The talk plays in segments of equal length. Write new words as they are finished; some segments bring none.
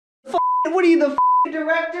What are you, the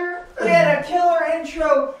director? We had a killer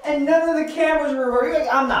intro and none of the cameras were recording.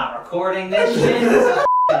 I'm not recording this shit. This is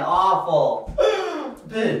awful.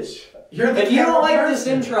 Bitch. You're the if you don't like this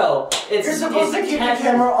intro, you're supposed to keep the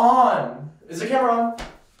camera on. Is the camera on?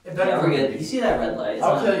 It better forget. You see that red light? It's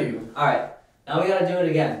I'll on. tell you. Alright, now we gotta do it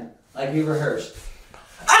again. Like we rehearsed.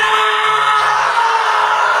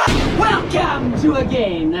 Welcome to a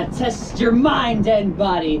game that tests your mind and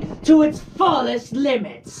body to its fullest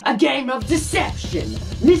limits. A game of deception,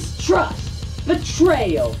 mistrust,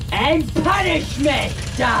 betrayal, and punishment.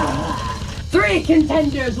 3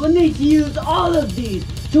 contenders will need to use all of these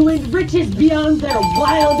to win riches beyond their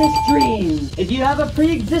wildest dreams. If you have a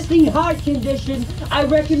pre-existing heart condition, I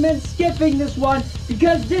recommend skipping this one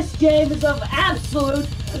because this game is of absolute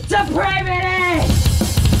depravity!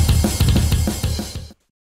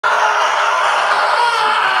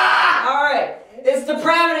 It's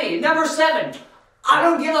depravity, number 7. I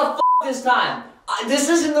don't give a f this time. This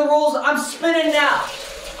isn't the rules, I'm spinning now.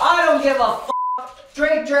 I don't give a f.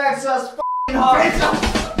 Drake drags us f***ing hard. I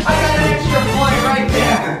got an extra point right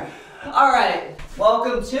there. Alright,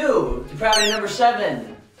 welcome to depravity number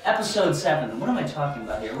 7. Episode 7. What am I talking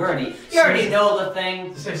about here? You already know the thing.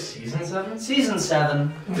 Did you say season 7? Season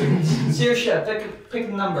 7. It's your ship, pick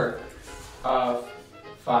a number. 5.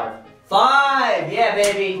 5, yeah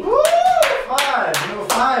baby. Woo! 5. You know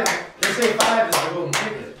 5. They say 5 is the golden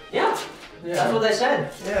ticket. Yeah. That's what they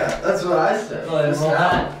said. Yeah, that's what I said.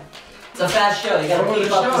 It's a fast show. You gotta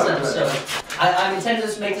keep up this episode. I intended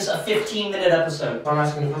to make this a 15-minute episode. I'm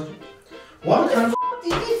asking a question. What kind of do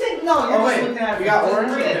you think? No, you're just looking at you got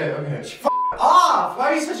orange? Okay. F off! Why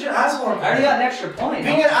are you such an asshole? I already got an extra point.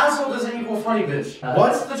 Being an asshole doesn't equal funny, bitch.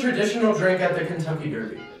 What's the traditional drink at the Kentucky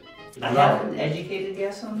Derby? I have an educated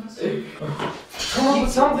guess on this. Come up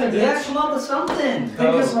with something, bitch. Yeah, come up with something. Think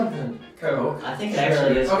of something. Coke. I think it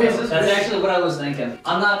actually is. Okay, so that's actually what I was thinking.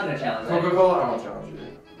 I'm not gonna challenge it. Coca-Cola? I won't challenge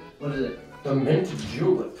you. What is it? The mint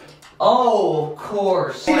julep. Oh, of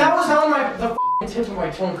course. See, that was on the tip of my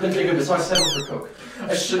tongue. Couldn't think of it, so I settled for Coke.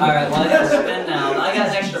 Alright, well I gotta spin now. I got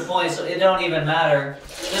an extra point, so it don't even matter.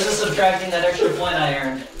 This is subtracting that extra point I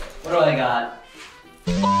earned. What do I got?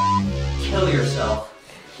 Kill yourself.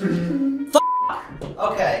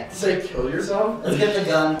 Okay. Say kill yourself? Let's get the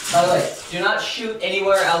gun. By the way, do not shoot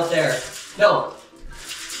anywhere out there. No.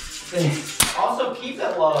 Also, keep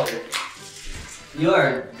that low. You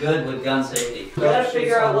are good with gun safety. We gotta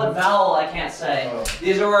figure out what vowel I can't say. Oh.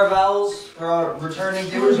 These are our vowels for our returning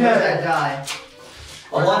viewers. Okay. Where's that die?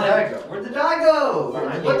 Where'd the die go? Where'd the die go?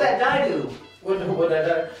 What'd that die do? What'd that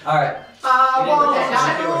die? Alright. I want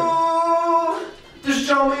you to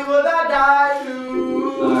show me what that die do.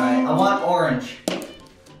 Alright, I want orange.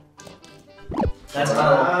 That's that's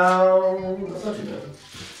not too bad.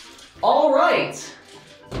 Alright.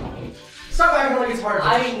 Stop acting like it's hard.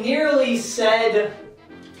 I nearly said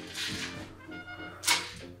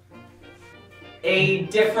a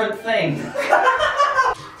different thing.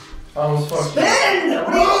 Almost fucked. Spin!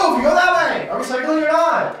 Move! Go that way! Are we cycling or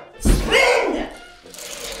not? Spin!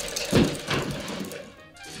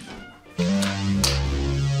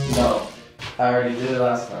 No. I already did it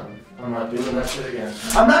last time. I'm not doing that shit again.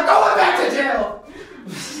 I'm not going back to jail!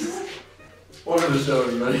 Welcome to the show,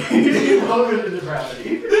 everybody. Welcome to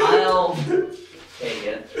depravity. I'll take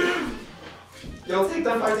it. You'll take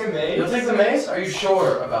the fucking mace? You'll take the mace? Are you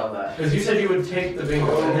sure about that? Because you said you would take the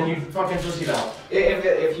bingo and then you fucking pussied out.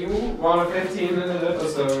 If you want a 15-minute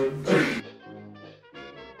episode.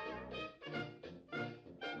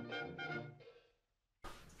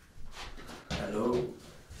 Hello.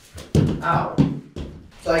 Ow.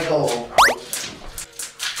 Cycle.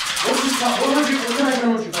 What can I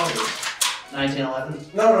know what you call it?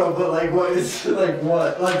 1911. No, but like what is, like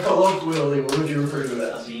what? Like colloquially, what would you refer to it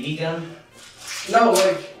A as? BB gun? No,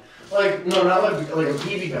 no, not like a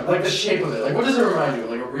BB gun. Like the shape of it. Like what does it remind you of?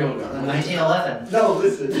 Like a real gun? 1911. No,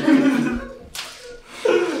 listen.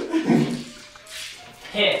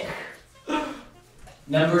 Pick.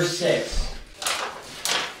 Number 6.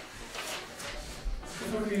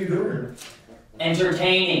 What are you doing?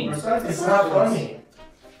 Entertaining. It's not funny.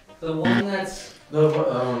 The one that's... The,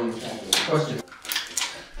 question.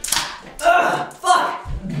 Ugh! Fuck!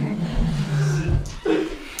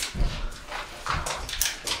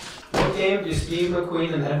 What game do Steve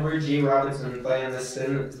McQueen and Edward G. Robinson play in the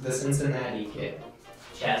Cincinnati Kid?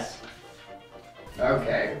 Chess.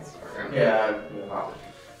 Okay. Yeah,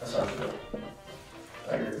 that's not true.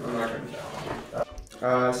 I agree. I'm not gonna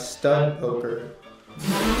tell. Stud poker.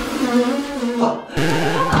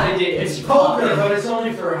 I did. It's poker, but it's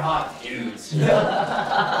only for hot dudes.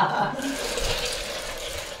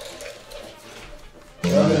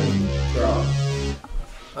 11,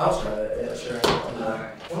 I'll try it. Yeah, sure.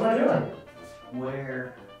 Alright. What am I doing?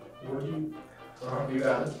 Where? What do you? You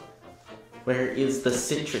got it. Where is the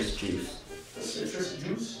citrus juice? The citrus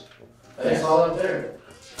juice. It's all up there.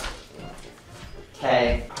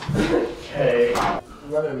 Okay. Okay.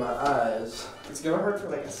 Rubbing my eyes. It's gonna hurt for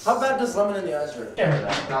like a How bad does lemon in the eyes hurt? Can't hurt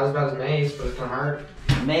that. Not as bad as Mace, but it's gonna hurt.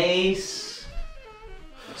 Mace.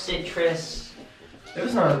 Citrus. If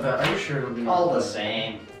it's not as bad, are you sure it'll be All the as bad?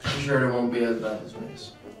 same. Are you sure it won't be as bad as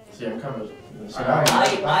Mace? See, I'm kind of.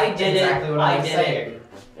 I did exactly it. What I was did saying. it.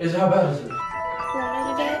 Is how bad is it?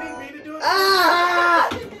 Ah!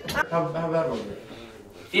 How bad was it?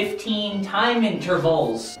 15 time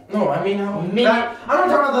intervals. No, I mean how. Minute. I'm not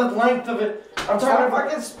talking about the length of it. I'm talking Stop about.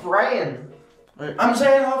 fucking spraying. I'm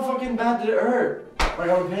saying how fucking bad did it hurt? Like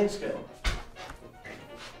on a pain scale.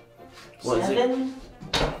 What is it? 7?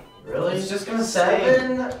 Really? It's just gonna say.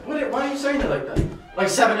 7? Why are you saying it like that? Like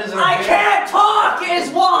 7 isn't a I big, can't talk is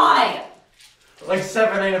why! Like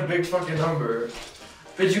 7 ain't a big fucking number.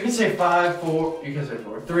 But you can say 5, 4, you can say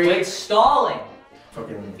 4, 3. Wait, stalling.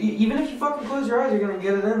 Fucking. Even if you fucking close your eyes, you're gonna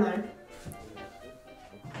get it in there.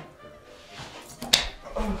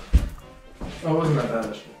 Oh, it wasn't that bad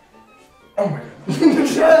actually. Oh my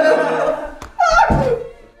god.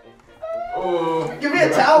 Oh, give me a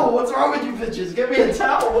towel. What's wrong with you bitches? Give me a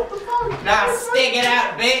towel. What the fuck? Now stick it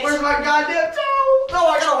out, bitch. Where's my goddamn towel? No,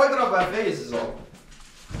 I gotta wipe it off my face is all.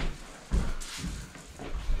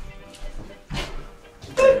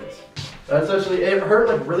 That's actually, it hurt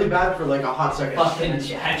like really bad for like a hot second. Fucking It's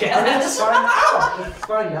jackass. fine now. It's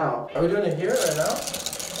fine now. Are we doing it here right now?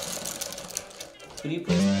 Could you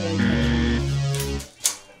please pay attention?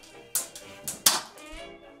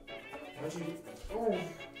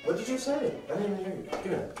 What did you say? I didn't even hear you.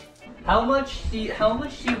 Give it. How much do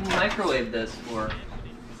you microwave this for?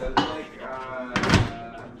 So it's like,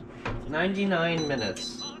 99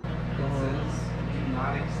 minutes. this is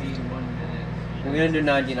not exceed 1 minute. I'm gonna do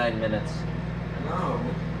 99 minutes. No.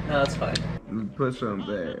 No, that's fine. Put some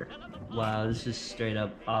there. Wow, this is straight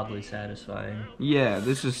up oddly satisfying. Yeah,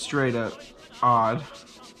 this is straight up odd.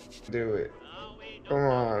 Do it. Come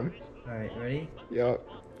on. Alright, ready? Yup.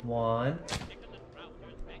 1.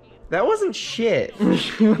 That wasn't shit.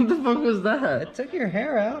 What the fuck was that? It took your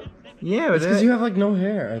hair out. Yeah, but It's because you have like no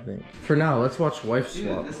hair, I think. For now, let's watch Wife Dude,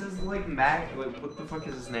 Swap. this is like Mac. Like, what the fuck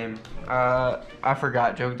is his name? I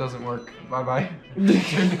forgot. Joke doesn't work. Bye bye.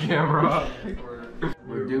 Turn the camera off.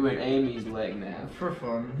 We're doing Amy's leg now. For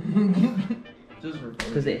fun. Just for fun.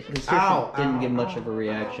 Because it Ow, didn't ow, get much ow. of a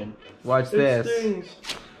reaction. Watch this.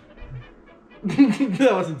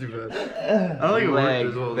 That wasn't too bad. I don't think it worked Leg.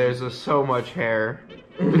 as well. There's so much hair.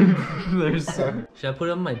 There's so. Should I put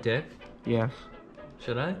it on my dick? Yes.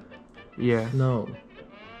 Should I? Yeah. No.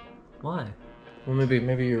 Why? Well,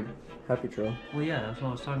 maybe you're happy trail. Well, yeah, that's what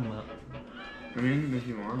I was talking about. I mean, if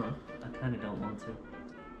you wanna. I kind of don't want to.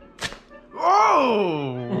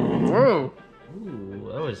 Oh! Whoa!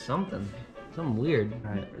 Ooh, that was something. Something weird.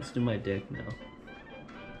 Alright, let's do my dick now.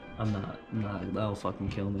 I'm not, that'll fucking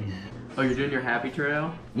kill me. Oh, you're doing your happy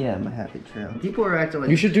trail? Yeah, my happy trail. People are acting like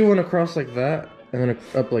You should do one across like that, and then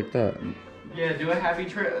up like that. Yeah, do a happy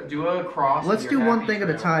trail. Do a cross. Let's do one thing at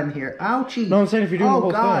a time here. Ouchie! No, I'm saying if you're doing the Oh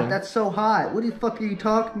whole god, thing. that's so hot. What the fuck are you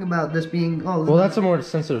talking about? This being Well, that's a more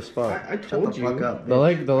sensitive spot. I Shut told the you. fuck up. The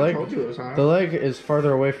leg, I told you it was hot. the leg is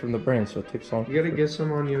farther away from the brain, so it takes longer. You gotta get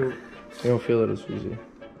some on you. You don't feel it as easy.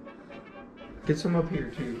 Get some up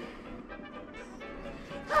here too.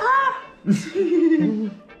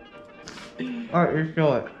 Alright, let's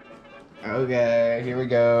do it. Okay, here we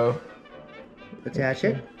go. Attach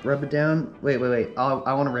it. Rub it down. Wait.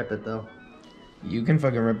 I want to rip it though. You can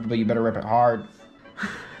fucking rip it, but you better rip it hard.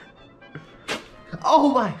 Oh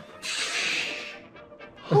my!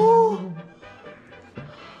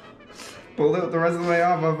 Pull it the rest of the way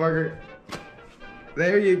off, motherfucker.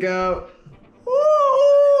 There you go.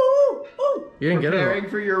 You didn't get Preparing it.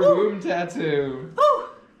 for your womb tattoo.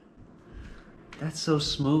 That's so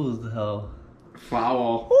smooth, though.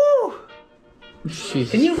 Foul.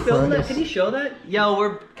 Jesus Can you film that? Christ. Can you show that? Yo,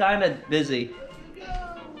 we're kind of busy. Go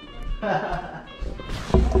ahead.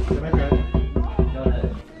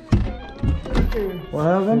 What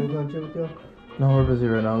happened? No, we're busy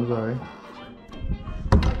right now. I'm sorry.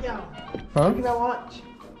 Huh?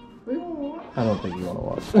 I don't think you want to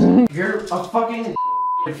watch. You're a fucking.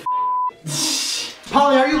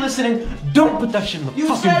 Polly, are you listening? Don't put that shit in the You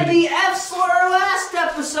fucking said video. the F slur last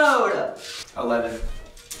episode. 11.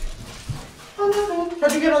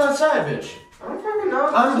 How'd you get on that side, bitch? I don't fucking know.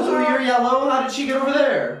 I'm blue, you're yellow. How did she get over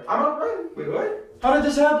there? I'm not right. Wait, what? How did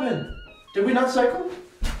this happen? Did we not cycle?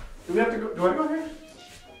 Do we have to go? Do I go here?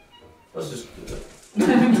 Let's just do it.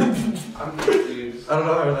 I'm confused. I don't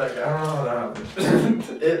know how that happened.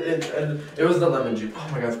 it was the lemon juice. Oh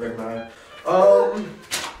my god, it's breaking my eye.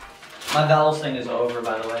 My vowels thing is over,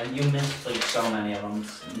 by the way. You missed like so many of them.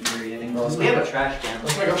 It's infuriating. We have a trash can.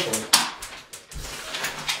 Let's make up for it.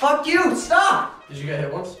 Fuck you! Stop! Did you get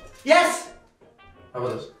hit once? Yes! How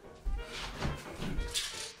about this?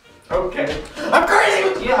 Okay. I'm crazy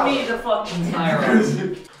with Give me the fucking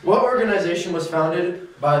firearm. What organization was founded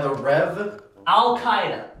by the Rev. Al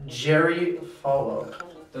Qaeda. Jerry Falwell?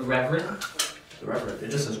 The Reverend. The Reverend. It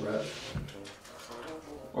just says Rev.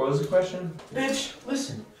 What was the question? Bitch,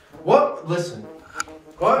 listen. What? Listen.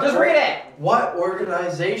 What? Just read it. What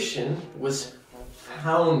organization was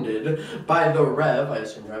founded by the Rev, I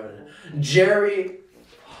assume Reverend, Jerry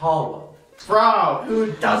Falwell? Bro,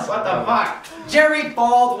 who does what the fuck? Jerry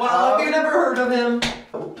Falwell. Have you never heard of him?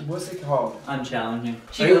 What's it called? I'm challenging.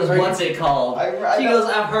 She Are you- goes, are you- what's it called? She goes,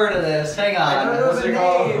 I've heard of this. Hang on. I don't know What's the it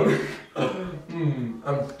called? name.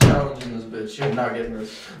 I'm challenging this bitch. You're not getting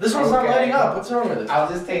this. This one's not Okay. lighting up. What's wrong with it? I'll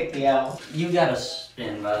just take the L. You got a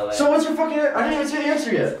spin, by the way. So what's your fucking? I didn't even say the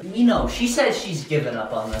answer yet. You know, she said she's given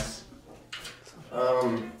up on this.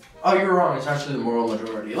 Oh, you're wrong. It's actually the moral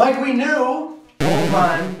majority. Like we knew. Come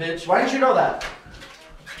on, bitch. Why didn't you know that?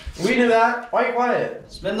 We knew that. Why are you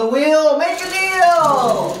quiet? Spin the wheel! Make a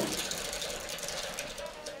deal!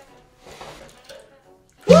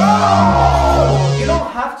 You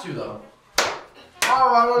don't have to though.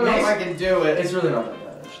 Oh, I don't know if Mace? I can do it. It's really not that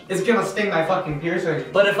bad. Actually. It's gonna sting my fucking piercing.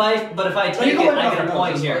 But if I take you it, go I enough get a for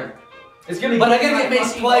point notes, here. It's gonna. But I give gotta my get Mace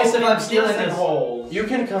fucking twice if open I'm stealing piercing this. holes. You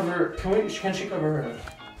can cover. Can she cover her?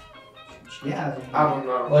 Yeah. I don't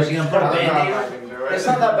know. Was she gonna put a I don't know Band-Aid? if I can do it. It's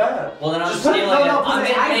not that bad. Well, then I'm Just put it- stealing no, it. no, put I'm it-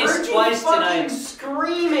 getting I Mace heard you twice fucking tonight.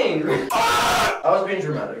 screaming. I was being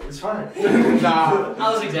dramatic. It's fine. Nah.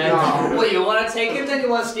 I was exaggerating. No. Wait, you want to take it? Then you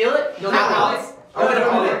want to steal it? You'll get Ow. points. I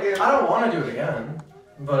don't want to do it again.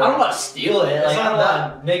 But I don't want to steal it. Like, It's I not don't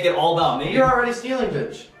want to make it all about me. You're already stealing,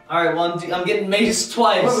 bitch. All right, well, I'm getting Mace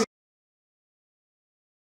twice.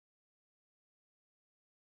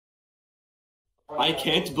 I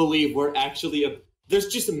can't believe we're actually there's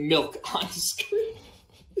just milk on screen.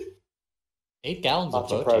 8 gallons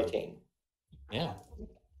Lots of of protein. protein. Yeah.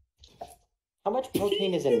 How much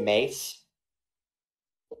protein is in Mace?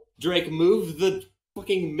 Drake, move the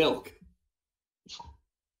fucking milk.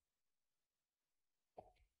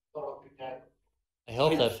 I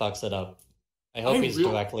hope that fucks it up. I hope he's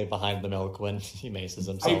really- directly behind the milk when he maces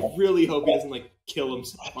I himself. really hope he doesn't like kill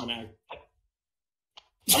himself on act.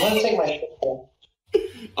 I'm gonna take my.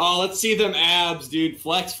 Oh, let's see them abs, dude.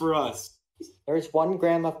 Flex for us. There's 1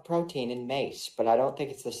 gram of protein in Mace, but I don't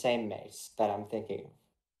think it's the same Mace that I'm thinking of.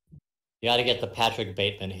 You gotta get the Patrick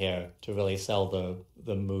Bateman hair to really sell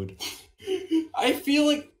the mood. I feel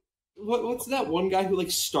like what's that one guy who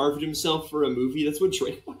like starved himself for a movie? That's what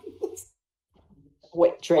Drake was.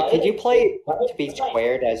 Wait, Drake, could you play to be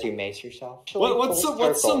squared as you mace yourself?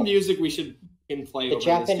 What's some music we should play? The over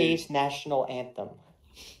Japanese national anthem.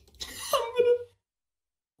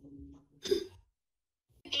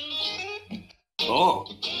 Oh.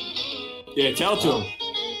 Yeah, tell it to him.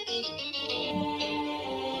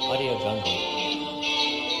 Audio Jungle.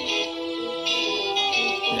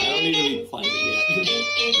 Yeah, I don't need to be playing it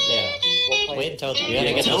Yeah. Wait until you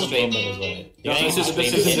gotta get the stream in as well. You No, gotta get the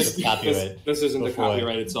stream in copyright. This isn't the before.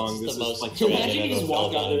 copyrighted song. This This is the is most like. creative Imagine you I've just ever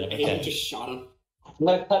walk felt out on there it. and just shot him. I'm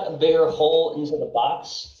gonna cut a bigger hole into the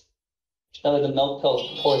box. That way the milk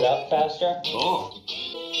pours out faster. Oh.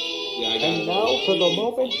 Yeah, I got And it. now for the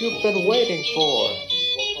moment you've been waiting for.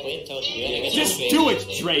 Wait until you gotta get Just the do stream. it,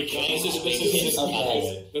 Drake. This isn't the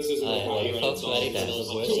copyrighted. This isn't the Are you copyrighted folks song. ready to This is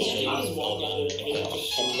switch? Are you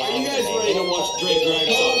guys ready to watch Drake drag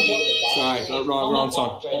song? Sorry, wrong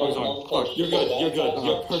song. Wrong song. Fuck, you're good. You're good.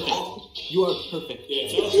 You're perfect. You are perfect. Yeah,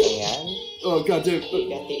 tell us. And Oh god, dude. you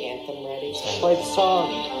got the anthem ready? Play the song.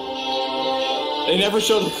 They never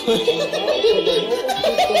show the clip. And now for the moment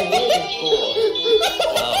you've been waiting for.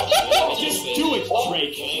 Just do it,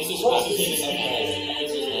 Drake.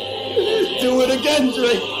 Do it again,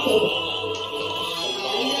 Drake.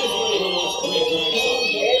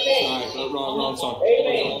 Sorry, wrong song.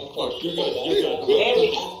 Fuck, you're good. You're good.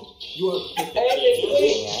 You are perfect. And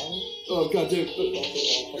Oh god, dude. you got the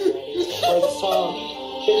anthem ready? Play the song.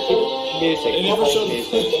 Music. They never show the music.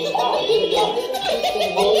 clip. You've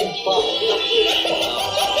been waiting for.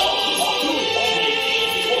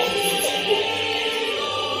 Do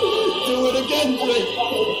it again, Drake.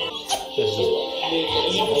 He's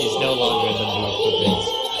no longer in the mood for this.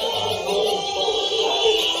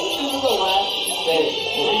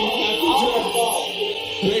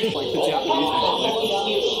 Drake like the Japanese.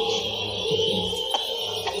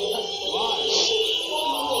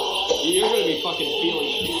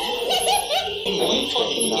 You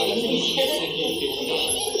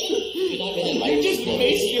just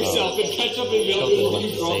pace yourself and catch up in middle when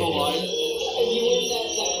you draw the line.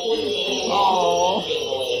 Oh.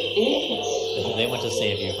 They want to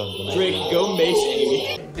save you from the Drake, go Mace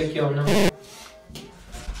Amy. Pick your number.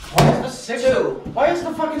 Why is the 6? Why is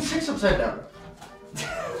the fucking 6 upside down?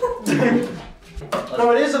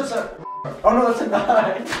 No, it is upside. Oh no, that's a 9. I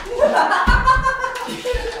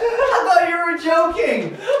thought you were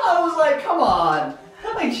joking. I was like, come on.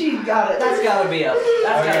 Like she got it. That's gotta be up.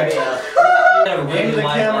 That's gotta be up. Aim the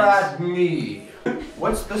camera at me.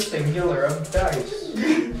 What's the singular of dice?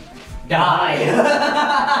 Die.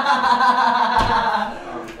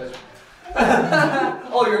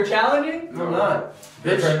 Oh, you're challenging? No, I'm not.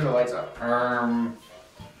 Bitch. Turn the lights up.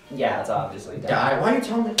 Yeah, it's obviously Die. Why are you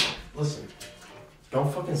telling me? Listen.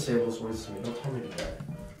 Don't fucking say those words to me. Don't tell me to die.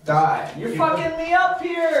 Die. You're fucking me up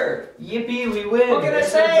here. Yippee, we win. What can I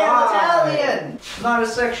say? I'm Italian. I'm not a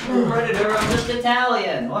sexual predator. I'm just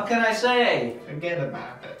Italian. What can I say? Forget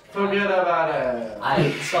about it. Forget about it.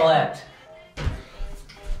 I select.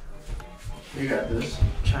 You got this.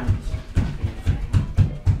 Chinese.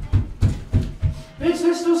 Bitch,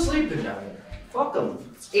 they're still sleeping down there. Fuck them.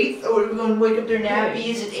 It's 8. Oh, we're gonna wake up their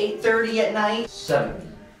nappies at 8:30 at night. 7.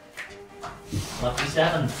 Lucky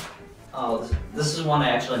 7. Oh, this is one I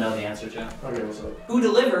actually know the answer to. Okay, what's up? Who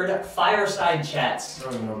delivered fireside chats?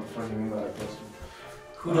 I don't know what the fuck you mean by that question.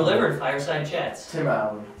 Who delivered fireside chats? Tim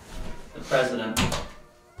Allen. The president.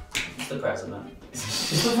 It's the president. What the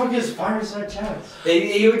fuck is fireside chats?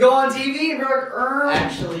 He would go on TV and be like,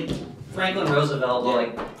 Actually, Franklin Roosevelt,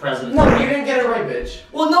 like, president. No, you didn't get it right, bitch.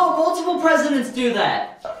 Well, no, multiple presidents do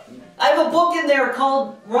that. I have a book in there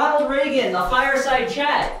called Ronald Reagan, A Fireside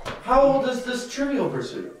Chat. How old is this Trivial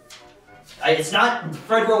Pursuit? It's not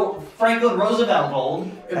Franklin Roosevelt old.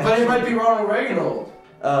 But it might be Ronald Reagan old.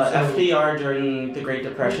 FDR during the Great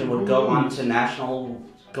Depression would go on to the national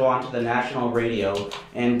radio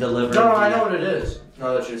and deliver. No, I know what it is.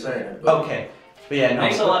 Now that you're saying it. But Okay, but yeah, no.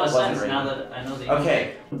 Makes a lot of it wasn't sense Reagan. now that I know the.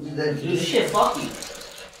 Okay. This shit, fuck you.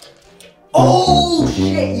 Oh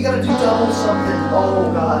shit! You gotta do double something.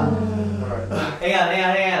 Oh god. Hang on.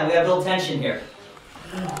 We gotta build tension here.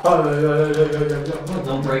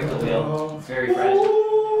 Don't break the wheel. It's very fragile.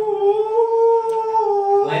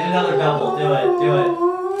 Land another double. Do it.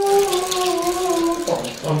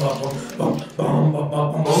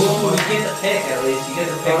 Ooh, you get the pick at least. You get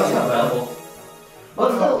the pick on the double.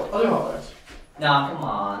 What's the? Nah, come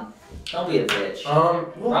on. Don't be a bitch.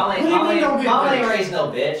 Molly raised no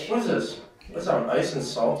bitch. What is this? What's that? Ice and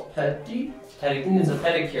salt petty? It's a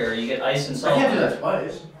pedicure. You get ice and salt. I can't do that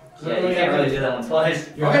twice. Yeah, you can't really do that one twice.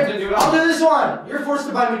 I'll do this one. You're forced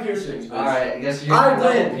to buy me piercings, bitch. Alright, I guess you're I double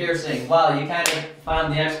win. piercing. Wow, you kind of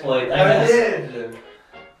found the exploit. I I guess. did.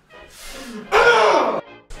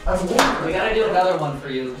 We gotta do another one for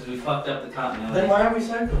you because we fucked up the continuity. Then why are we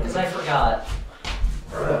cycling? Because I forgot.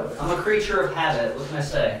 I'm a creature of habit. What can I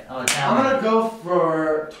say? I'm Italian. I'm gonna go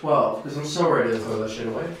for 12 because I'm so ready to throw that shit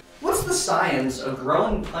away. What's the science of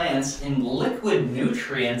growing plants in liquid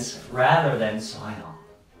nutrients rather than soil?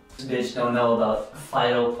 This bitch don't know about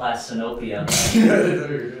phytoplastinopia.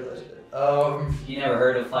 You never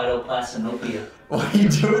heard of phytoplastinopia? What are you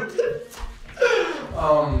doing?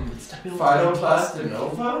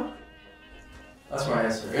 Phytoplastinova? That's my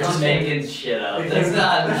answer. You're just making shit up. That's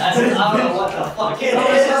not. I don't know what the fuck it No, is.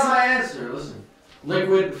 that's not my answer. Listen.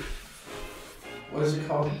 Liquid. What is it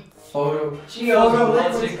called? What's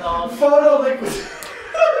it called? Photoliquidsis.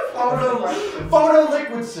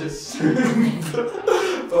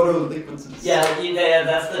 Photoliquidsis. Yeah,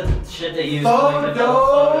 that's the shit they use to make the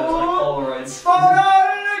photos, like Polaroids.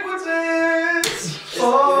 Photoliquidsis.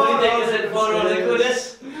 What do you think? Is it photoliquidus?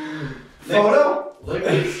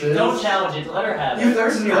 Photoliquidsis. Don't challenge it. Let her have it. You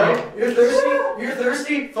thirsty, right? You're thirsty? You're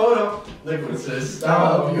thirsty? Photoliquidsis.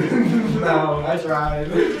 No, I tried.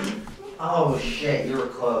 Oh shit, you were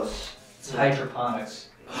close. It's hydroponics.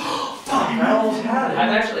 Fuck, I almost had it.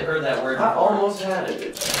 I've actually heard that word. I almost had it.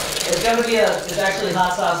 It's gonna be it's actually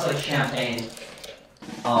hot sauce like champagne.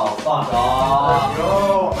 Oh, fuck off.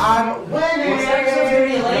 No, I'm winning. What's that gonna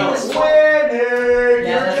be? Winning.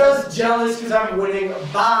 Yeah, You're just jealous because I'm winning.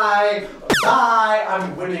 Bye.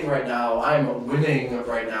 I'm winning right now. I'm winning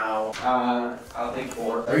right now. I'll take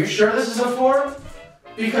 4. Are you sure this is a 4?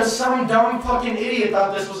 Because some dumb fucking idiot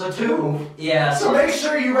thought this was a 2. Yeah. So make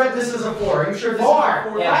sure you read this as a 4. Are you sure this is a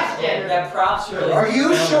 4? Yeah, that props really. Are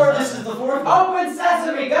you sure this is the 4th? Open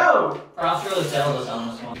sesame, go! Props really failed us on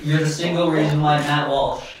this one. You're the single reason why Matt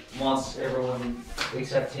Walsh wants everyone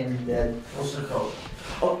except him dead. What's the code?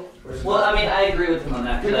 Oh, Well, I mean, I agree with him on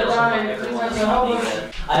that because I also want everyone to not be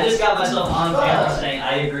good. I just got myself on camera saying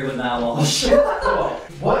I agree with Matt Walsh.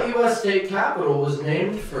 What U.S. state capital was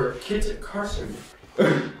named for Kit Carson?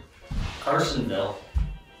 Carsonville.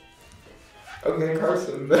 Okay,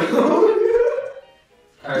 Carsonville.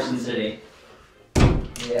 Carson City.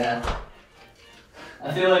 Yeah.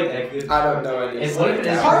 I feel like that could. I don't know any. What if it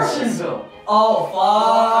is Carsonville. Oh fuck!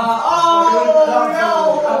 Oh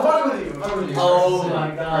no! I'm fucking with you. Oh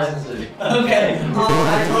my god. Okay.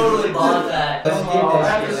 I totally bought that.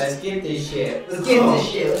 Let's get this shit. Let's get this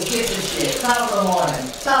shit. Let's get this shit. Top of the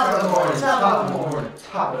morning. Top of the morning. Top of the morning.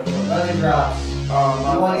 Top of the morning. Lemon drops.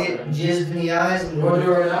 You want to get jizzed in the eyes? You want to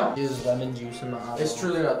do it right now? Use lemon juice in my eye. It's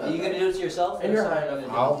truly not Are that. you gonna do it to yourself? And you're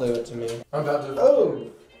I'll do it to me. I'm about to.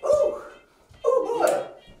 Oh! Oh boy.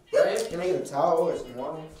 Right? Can I get a towel or some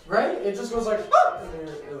water? Right? It just goes like, ah! And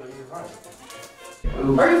you're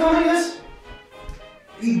fine. Are you filming this?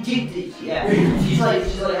 You get this. Yeah. She's like,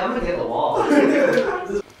 I'm gonna get the wall.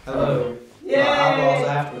 Hello. Yay! Eyeballs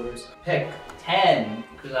afterwards. Pick 10,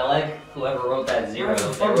 because I like whoever wrote that 0.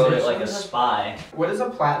 They wrote it like a spy. What is a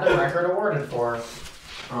platinum record awarded for?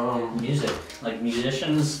 Music. Like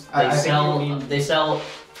musicians, I they think sell. you mean- They sell.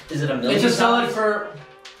 Is it a million? They just sell it copies? for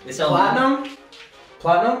They sell platinum?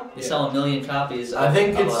 Platinum? They sell 1 million copies. I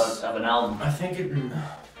think of, it's- of an album. I think it.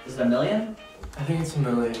 Is it 1 million? I think it's 1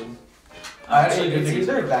 million. I actually do It's think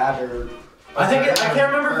either that or. I think I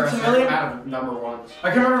can't remember if it's 1 million. Out of number ones. I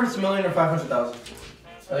can't remember if it's 1 million or 500,000. I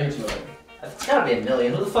think it's 1 million. It's gotta be 1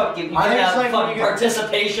 million. Who the fuck give you I think it's have like when fucking you get-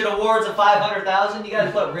 participation awards of 500,000? You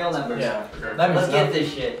gotta put real numbers. Yeah, for sure. Let's get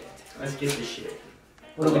this shit. Let's get this shit.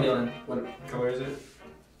 What are we doing? What color is it?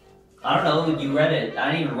 I don't know. You read it.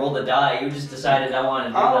 I didn't even roll the die. You just decided I wanted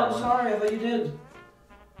to do Oh, that I'm one. sorry. I thought you did.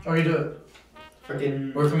 Oh, you do it.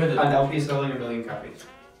 Freaking. We're committed. An LP selling 1 million copies.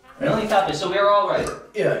 1 million copies. So we were all right.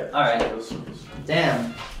 Yeah. All right.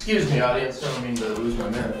 Damn. Excuse me, audience. I don't mean to lose my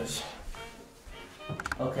manners.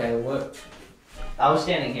 Okay. What? I was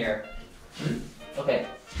standing here. Okay.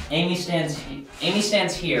 Amy stands. Amy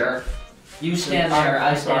stands here. You stand there.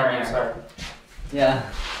 I stand there. Sorry. Yeah.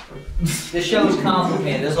 This show is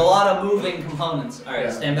complicated. There's a lot of moving components. All right.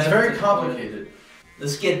 Yeah. Stand back. It's very complicated.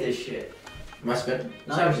 Let's get this shit. Am I spinning?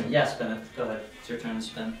 No, yeah, spin it. Go ahead. It's your turn to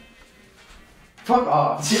spin. Fuck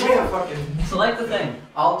off. Give me a fucking. Select the thing.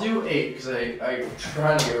 I'll do 8 because I'm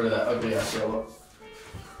trying to get rid of that ugly ass yellow.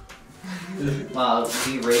 Wow,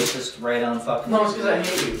 be racist right on fucking. No, it's because I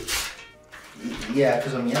hate you. Yeah,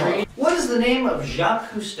 because I'm yellow. What is the name of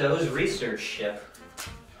Jacques Cousteau's research ship?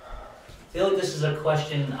 I feel like this is a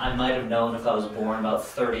question I might have known if I was born about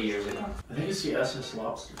 30 years ago. I think it's the SS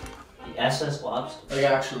Lobster. The SS Lobster? Like,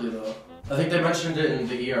 actually, though. I think they mentioned it in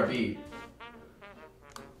the ERB.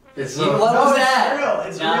 It's What was that? It's real.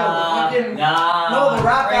 It's Nah, real. Fucking, nah. no, the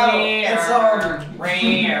rap battle.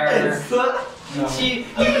 It's You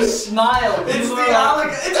smiled. It's the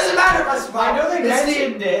alligator. It doesn't matter if I smile. I know they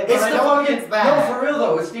mentioned it, but It's I the don't fucking. think it's that. No, for real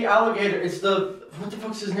though. It's the alligator. It's the. What the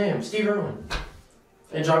fuck's his name? Steve Irwin.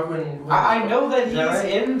 And Jacqueline. I know that he's that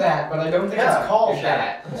right? in that, but I don't think Yeah, it's called you're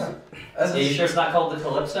that. Are you sure it's not called the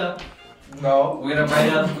Calypso? No. We're gonna write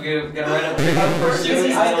up. We're gonna write up. Of course, Pursuit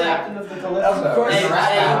he's the Island. captain of the Calypso. Of course. Hey, Rap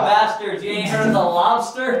hey, battle. bastards! You ain't heard of the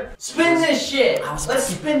lobster? Spin this shit. Let's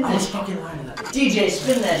spin I was this. fucking lying to that. DJ,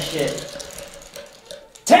 spin that shit.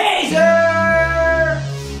 Taser!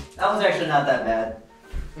 That was actually not that bad.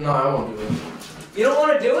 No, I won't do it. You don't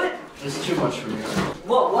want to do it? It's too much for me.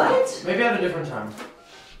 What? What? Maybe at a different time.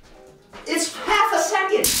 It's half a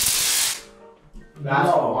second. That's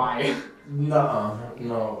No. why. Nuh-uh.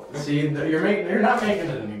 No. See, you're not making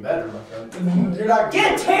it any better, my friend. You're not.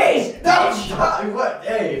 Get tased! No, stop. What?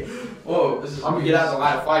 Hey. Whoa, this is. I'm gonna get out of the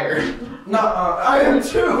line of fire. Nuh-uh. I am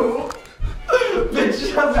too.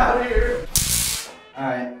 Bitch, I'm out of here.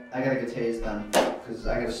 Alright, I gotta get tased then. Because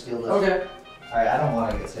I gotta steal this. Okay. Alright, I don't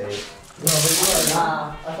want to get tased. No,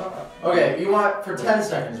 but you are. Okay, you want for 10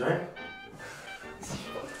 seconds, right?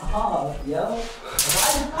 Oh, yo.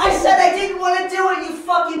 I said I didn't want to do it, you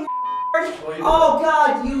fucking Oh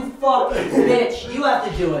god, you fucking bitch. You have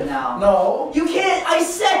to do it now. No. You can't. I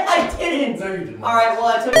said I didn't. No, you didn't. Alright, well,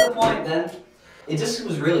 I took the point then. It just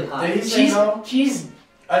was really hot. Did he say no? She's.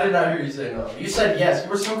 I did not hear you say no. You said yes. You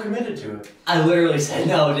were so committed to it. I literally said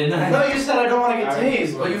no, didn't I? No, you said I don't want to get I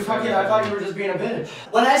tased, but you was fucking. I thought you were just being a bitch.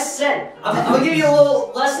 When I said, I'm gonna give you a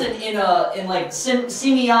little lesson in like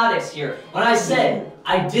semiotics here. When I said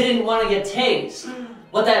I didn't want to get tased,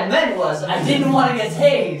 what that meant was I didn't want to get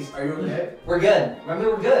tased. Are you okay? We're good.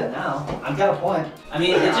 Remember, we're good now. I've got a point. I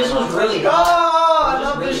mean, it just was really hot. Oh, I It was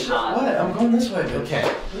love really this shit. hot. What? I'm going this way, bitch.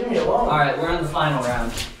 Okay. Leave me alone. All right, we're in the final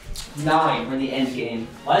round. 9 for the end game.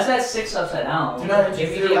 Why is that 6 upside down? Do not If you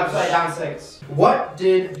interfere do with upside down 6. What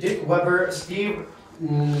did Dick Weber, Steve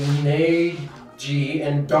Nagy,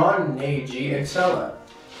 and Don Nagy excel at?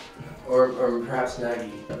 Or perhaps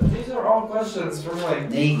Nagy. These are all questions from like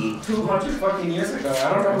Nagy. 200 fucking years ago.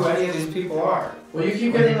 I don't know who any of these people are. Well, you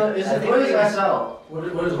keep getting the. I think What is they SL? What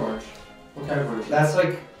is orange? What category is that? That's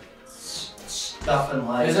like Stuff and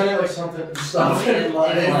life. Isn't it like something? Stuff in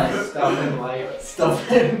life. stuff in life.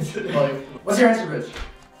 Stuff in life. What's your answer, bitch?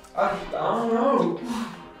 I don't know.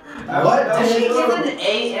 What Did she did give an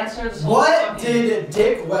A answer? This whole What fucking- did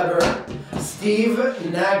Dick Weber, Steve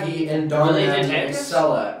Nagy, and Don Were they Nagy detectives?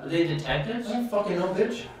 excel at? Are they detectives? I don't fucking know,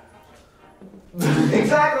 bitch.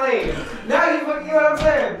 Exactly. Now you fucking know what I'm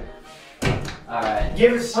saying. Alright.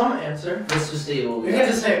 Give us some answer. Let's just see what You we can't got.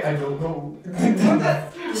 just say, I don't know.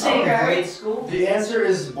 This ain't Okay. grade school. The answer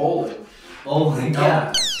is bowling. Oh my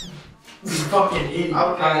god. This fucking idiot.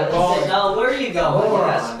 Alright, let's see. Now, where are you going? You gotta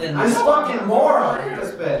Moron. spin I'm this. fucking moron.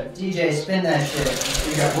 This bit. DJ, spin that shit.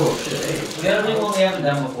 You got bullshit, We gotta do one we haven't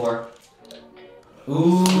done before.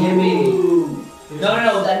 Ooh. Give me.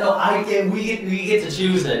 We get to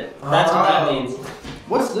choose it. That's what that means.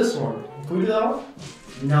 What's this one? Can we do that one?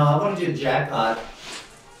 No, I want to do the jackpot.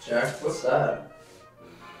 Jack, what's that?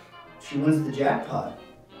 She wins the jackpot.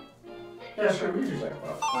 Yeah, sure, we do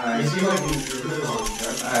jackpot. Alright. You seem like you're good on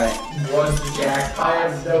jackpot. Alright. What's the jackpot? I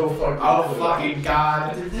have no fucking Oh clue. fucking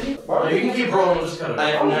god. No, you can keep rolling, we'll just cut it.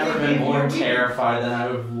 I've never been more terrified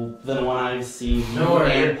than when I've seen No you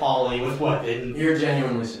worry. and Polly with weapons. You're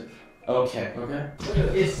genuinely sick. Okay. Okay?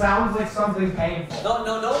 It sounds like something painful. No,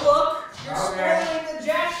 don't look. You're Okay. spoiling the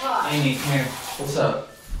jackpot. Amy, come here. What's up?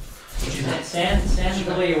 Stand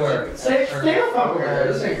the way you were. Stay That's the fuck over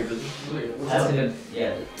there. This ain't your business. What's That's up? a good.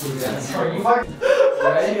 Yeah. That's Are you fucking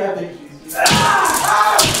ready? I think.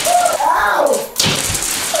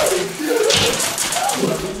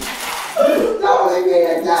 Don't leave me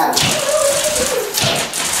like that!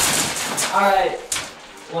 Alright.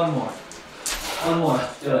 One more. One more.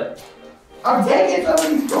 Do it. I'm taking some of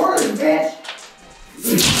these quarters, bitch!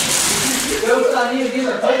 Joke's on you. These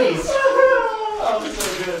are pennies. Oh,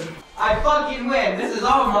 so good. I fucking win. This is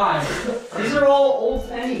all mine. These are all old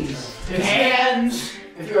pennies. Hands.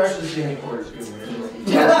 If you actually see any quarters, good one.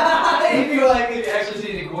 if you actually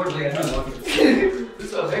see the chords, like I know. This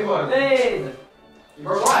is a big one. Babe.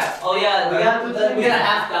 For what? Oh yeah, we got a $50.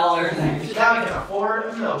 Now I can afford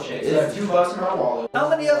a milkshake. It's like $2 in my wallet. How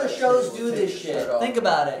many other shows do this shit? Think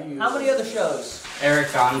about it. How many other shows?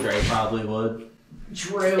 Eric Andre probably would.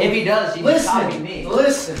 Drew. If he does, he just copy me.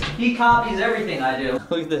 Listen. He copies everything I do.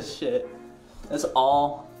 Look at this shit. That's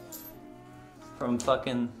all from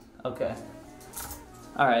fucking. Okay.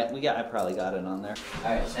 Alright, I probably got it on there.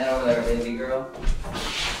 Alright, stand over there, baby girl.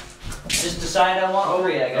 Just decide I want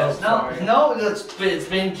 3, I guess. No, it's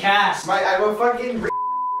been cast. I'm a fucking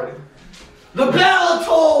The bell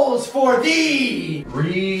tolls for thee.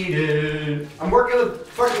 Read it. I'm working a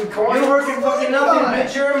fucking coin. You're working fucking nothing,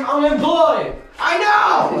 bitch. You're unemployed. I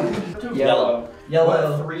know! Yellow.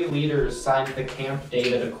 What 3 leaders signed the Camp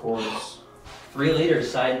David Accords? 3 leaders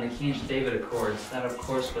signed the King David Accords. That, of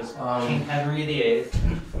course, was King Henry VIII,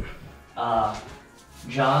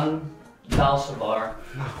 John Balsabar,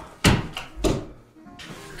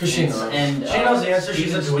 Cause she knows. And, she knows the answer.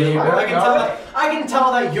 She's a dweeb. I can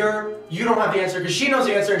tell that you don't have the answer because she knows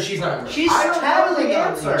the answer and she's not. She's I don't have the totally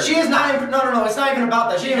answer. She is not. No. It's not even about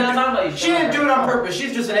that. She She's not talking about you. She didn't do it on purpose.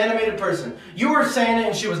 She's just an animated person. You were saying it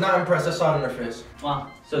and she was not impressed. I saw it in her face. Wow,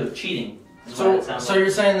 so cheating. is what it sounds So like. you're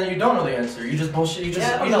saying that you don't know the answer. You just bullshit. You just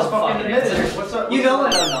Yeah, I you don't just know the fucking fucking admitted answer. it. What's up? You know I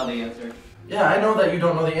don't know the answer. Yeah, I know that you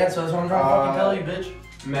don't know the answer. That's what I'm trying to fucking tell you, bitch.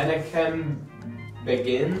 Menachem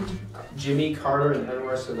Begin, Jimmy Carter, and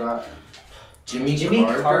Anwar Sadat. Jimmy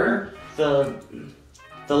Carter?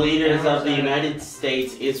 The leaders of the United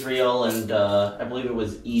States, Israel, and I believe it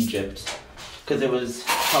was Egypt, because it was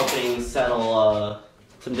helping settle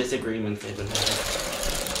some disagreements they've been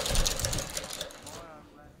having.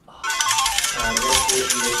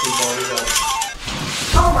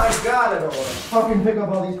 Oh my god, I don't want to fucking pick up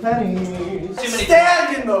all these pennies.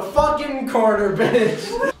 Stand in the fucking corner,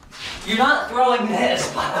 bitch. You're not throwing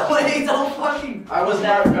this, by the way. Don't fucking. I was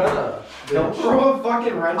not gonna. Don't throw a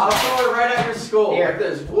fucking wrench. I'll throw it right at your skull. Here. Like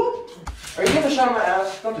this. Whoop. Are you getting a shot in my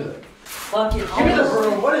ass? Don't do that. Fucking. Give me the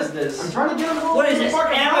broom. What is this? I'm trying to get him over What is to this? the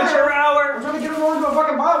fucking Amateur fire. hour? I'm trying to get him over to a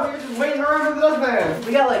fucking bottle. You're just waiting around for the dustpan.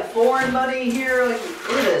 We got like foreign money here. Like,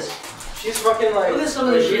 look at this. She's fucking like. Look at some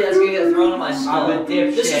of the shit that's gonna get thrown in my skull. I'm a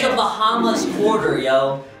dipshit. This is a Bahamas quarter,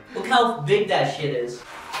 yo. Look how big that shit is.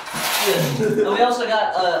 And we also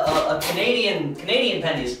got a Canadian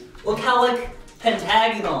pennies. Look how like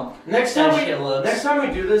pentagonal. Next that time shit looks. next time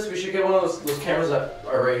we do this, we should get one of those cameras that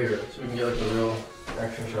are right here, so we can get like the real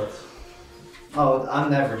action shots. Oh, I'm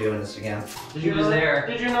never doing this again. He was there.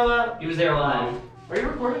 Did you know that? He was there live. Are you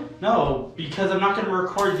recording? No, because I'm not gonna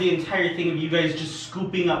record the entire thing of you guys just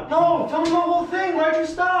scooping up. No, tell me the whole thing. Why'd you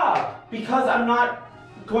stop? Because I'm not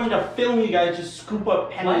going to film you guys just scoop up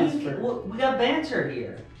pennies. We got banter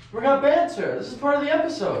here. We got banter. This is part of the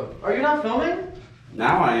episode. Are you not filming?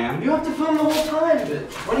 Now I am. You have to film the whole time, bitch.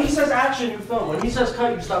 When he says action, you film. When he says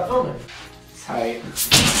cut, you stop filming. Tight.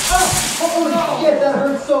 Oh no! Shit, that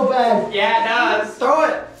hurts so bad. Yeah, it does. Throw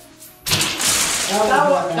it.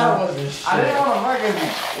 That wasn't shit. I didn't want to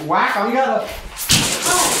fucking whack him. You gotta.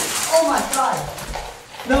 Oh my god.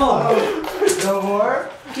 No. No more?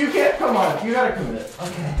 You can't. Come on. You gotta commit.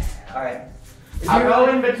 Okay. All right. I'll go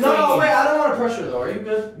in between. No, wait. I don't want to pressure though. Are you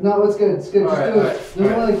good? No, it's good. It's good. Just Alright, do it. alright,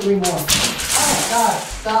 There's alright. only like 3 more. Oh my god.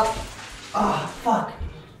 Stop. Ah, fuck.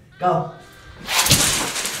 Go.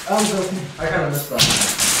 That was okay. I kind of missed that.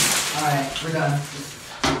 Alright, we're done.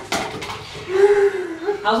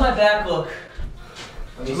 How's my back look?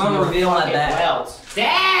 I'm gonna reveal my back.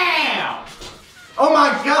 Damn! Oh my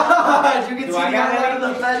god! You can Do see I the got highlight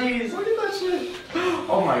of the fatties. Look at that shit.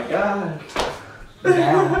 Oh my god.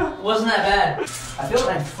 Wasn't that bad. I feel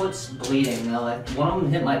like my foot's bleeding though. Like one of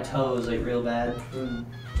them hit my toes like real bad.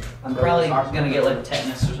 I'm probably gonna get like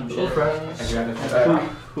tetanus or some shit.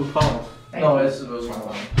 Who called? No, it was my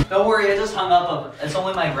mom. Don't worry, I just hung up. It's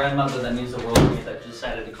only my grandmother that means the world to me that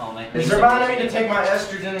decided to call me. It's reminding me to take my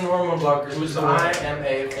estrogen and hormone blockers, which I am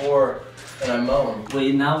a whore and I moan.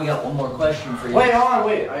 Wait, now we got one more question for you. Wait, hold on,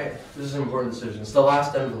 wait. This is an important decision. It's the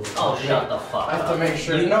last envelope. Oh, shut the fuck up. I have to make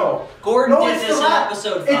sure. Gordon No, did it's this the in last-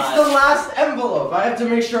 episode 5. It's the last envelope. I have to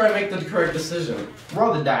make sure I make the correct decision.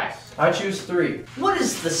 Roll the dice. I choose 3. What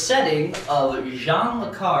is the setting of Jean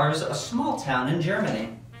Le Carre's A Small Town in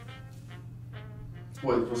Germany?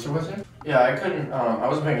 Wait, what's the question? Yeah, I couldn't, I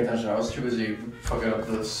wasn't paying attention. I was too busy fucking up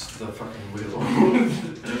the fucking wheel.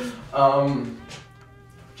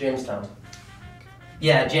 Jamestown.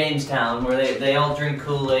 Yeah, Jamestown, where they all drink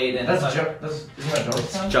Kool-Aid and That's it's like, isn't that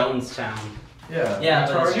Jonestown? Jonestown. Yeah. Yeah,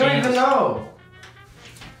 but it's you don't James. even know.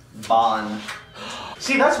 Bonn.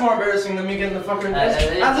 See, that's more embarrassing than me getting the fucking. it's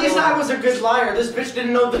At least the- I was a good liar. This bitch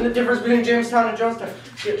didn't know the difference between Jamestown and Jonestown.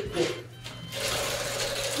 Shit.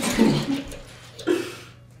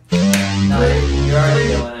 No, you're already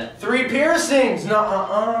doing it. 3 piercings. It's in Oh,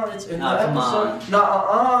 the come on.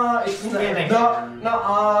 episode. It's in the.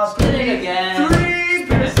 Spin it again. 3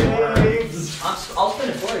 piercings. I'll spin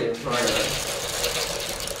it for you.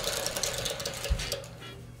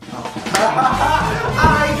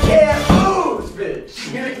 I can't lose,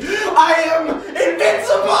 bitch. I am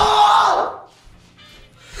invincible.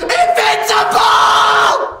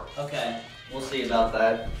 Invincible. Okay, we'll see about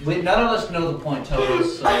that. None of us know the point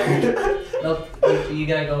totals, so no, you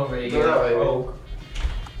gotta go over it. Oh.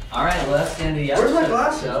 All right, well that's the end of the Where's episode. my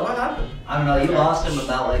glasses? So, What happened? I don't know. You lost him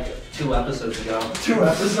about like 2 episodes ago. 2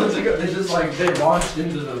 episodes ago, they launched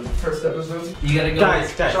into the first episode. You gotta go.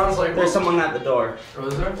 Guys, Sean's like, there's someone at the door.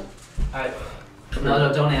 Was there?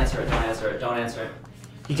 No, don't answer it. Don't answer it. Don't answer it.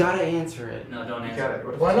 You gotta answer it. No, don't You answer got it.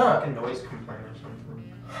 it. Why not? Noise complaint or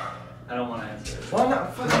something. I don't want to answer it. Why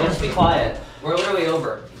not? Just be quiet. We're literally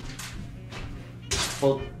over.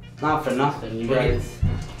 Well, not for nothing. You guys.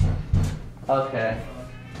 Okay.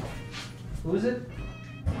 Who is it?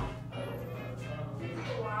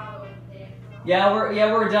 Yeah,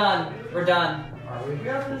 we're done. We're done. We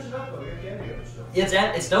gotta finish it up though. We got candy to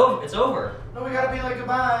go still. It's over. No, we gotta be like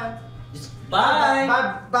goodbye. Bye.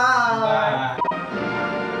 Bye. Bye. Bye.